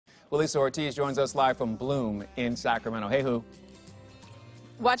Julissa Ortiz joins us live from Bloom in Sacramento. Hey, Who?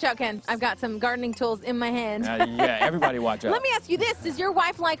 Watch out, Ken. I've got some gardening tools in my hand. Yeah, everybody watch out. Let me ask you this. Does your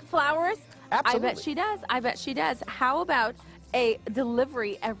wife like flowers? Absolutely. I bet she does. I bet she does. How about a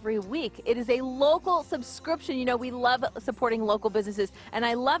delivery every week? It is a local subscription. You know, we love supporting local businesses, and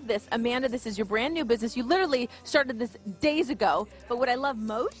I love this. Amanda, this is your brand new business. You literally started this days ago, but what I love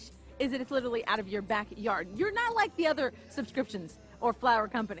most is that it's literally out of your backyard. You're not like the other subscriptions or flower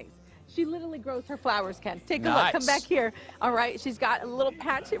companies. She literally grows her flowers, Ken. Take a look. Come back here. All right. She's got a little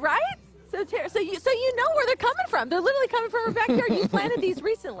patch, right? So you know where they're coming from. They're literally coming from her backyard. You planted these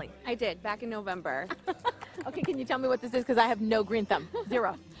recently. I did, back in November. Okay, can you tell me what this is? Because I have no green thumb.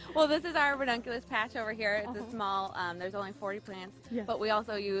 Zero. Well, this is our ranunculus patch over here. It's a small, there's only 40 plants, but we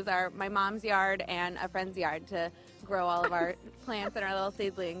also use my mom's yard and a friend's yard to grow all of our plants and our little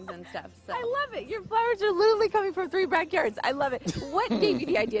seedlings and stuff. So. I love it. Your flowers are literally coming from 3 backyards. I love it. What gave you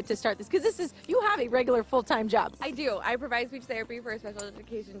the idea to start this? Because you have a regular full-time job. I do. I provide speech therapy for a special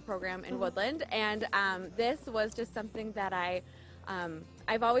education program in Woodland, and this was just something that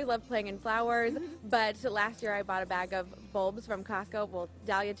I've always loved playing in flowers, but last year I bought a bag of bulbs from Costco, well,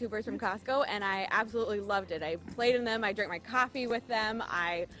 dahlia tubers from Costco, and I absolutely loved it. I played in them, I drank my coffee with them,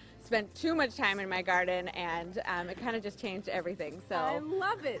 I spent too much time in my garden, and it kind of just changed everything. So I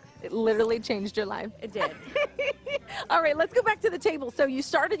love it. It literally changed your life. It did. All right, let's go back to the table. So you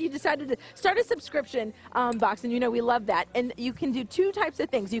decided to start a subscription box, and you know we love that. And you can do 2 types of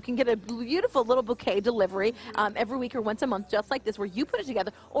things. You can get a beautiful little bouquet delivery every week or once a month, just like this, where you put it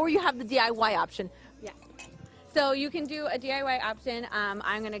together, or you have the DIY option. Yeah. So you can do a DIY option.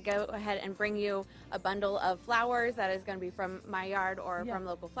 I'm going to go ahead and bring you a bundle of flowers that is going to be from my yard or from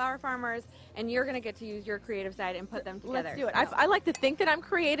local flower farmers, and you're going to get to use your creative side and put them together. Let's do it. I like to think that I'm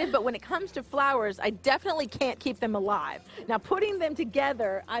creative, but when it comes to flowers, I definitely can't keep them alive. Now, putting them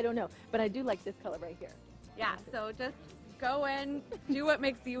together, I don't know, but I do like this color right here. Yeah, so just go in, do what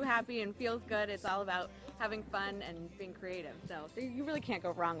makes you happy and feels good. It's all about having fun and being creative, so you really can't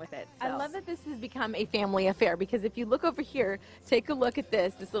go wrong with it. So. I love that this has become a family affair, because if you look over here, take a look at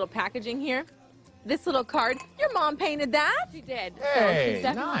this little packaging here, this little card. Your mom painted that. She did. Hey, so she's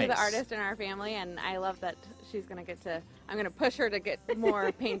definitely nice. the artist in our family, and I love that she's going to get to, I'm going to push her to get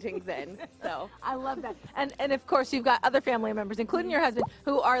more paintings in. So I love that. And of course, you've got other family members, including your husband,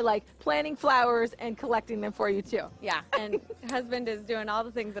 who are like planting flowers and collecting them for you too. Yeah, and husband is doing all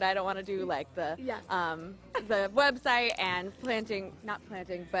the things that I don't want to do, like the website and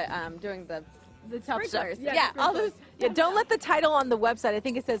doing the top stuff. Yeah, all those. Yeah, don't let the title on the website, I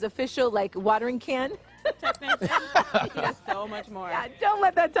think it says official, like watering can. Technician. He does so much more. Yeah, don't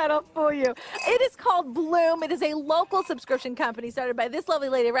let that title fool you. It is called Bloom. It is a local subscription company started by this lovely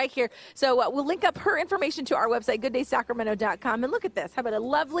lady right here. So we'll link up her information to our website, gooddaysacramento.com. And look at this. How about a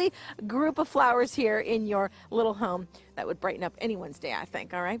lovely group of flowers here in your little home? That would brighten up anyone's day, I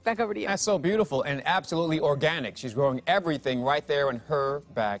think. All right, back over to you. That's so beautiful and absolutely organic. She's growing everything right there in her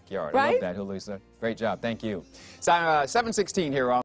backyard. Right? I love that, Julissa. Great job. Thank you. 7:16 here on